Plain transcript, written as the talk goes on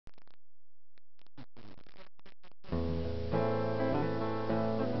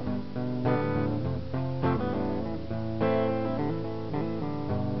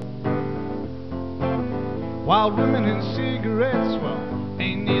Wild women and cigarettes, well,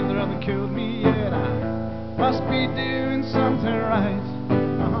 ain't neither of them killed me yet. I must be doing something right.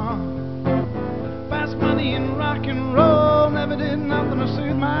 Fast money and rock and roll never did nothing to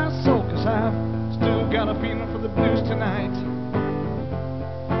soothe my soul, 'cause I've still got a feeling for the blues tonight.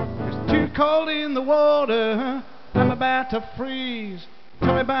 It's too cold in the water, I'm about to freeze.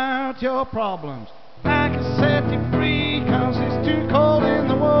 Tell me about your problems, I can set you free. 'Cause it's too cold in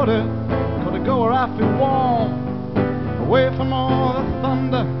the water, gotta go where I feel warm, away from all the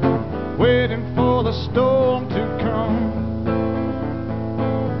thunder, waiting for the storm to come.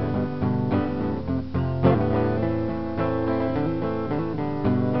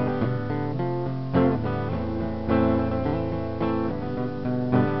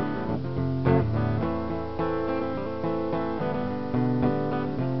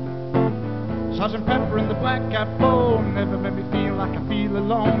 Sergeant Pepper and the Black Cat Bowl never made me feel like I feel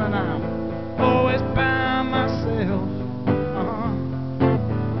alone, and I'm always by myself.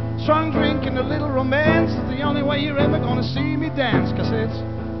 Strong drink and a little romance is the only way you're ever gonna see me dance, 'cause it's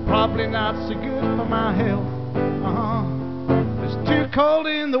probably not so good for my health. It's too cold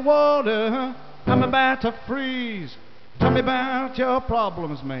in the water, I'm about to freeze. Tell me about your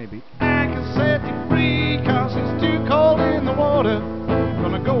problems, maybe I can set you free. 'Cause it's too cold in the water,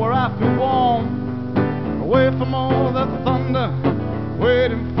 gonna go where I feel warm, away from all the thunder,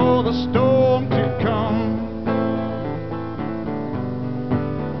 waiting for the storm to come.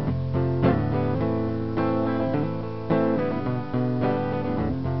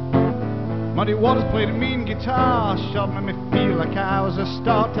 Muddy waters played a mean guitar, sure made me feel like I was a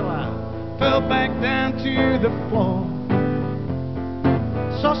star, till I fell back down to the floor.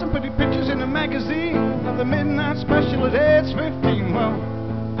 Saw some pretty pictures in a magazine of the midnight special at age 15. Well,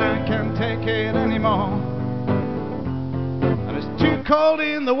 I can't take it anymore, and it's too cold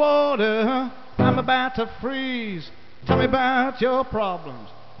in the water, I'm about to freeze. Tell me about your problems,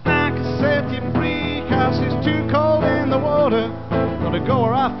 I can set you free. 'Cause it's too cold in the water, gotta go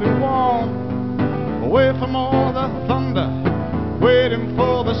where I feel warm, away from all the thunder,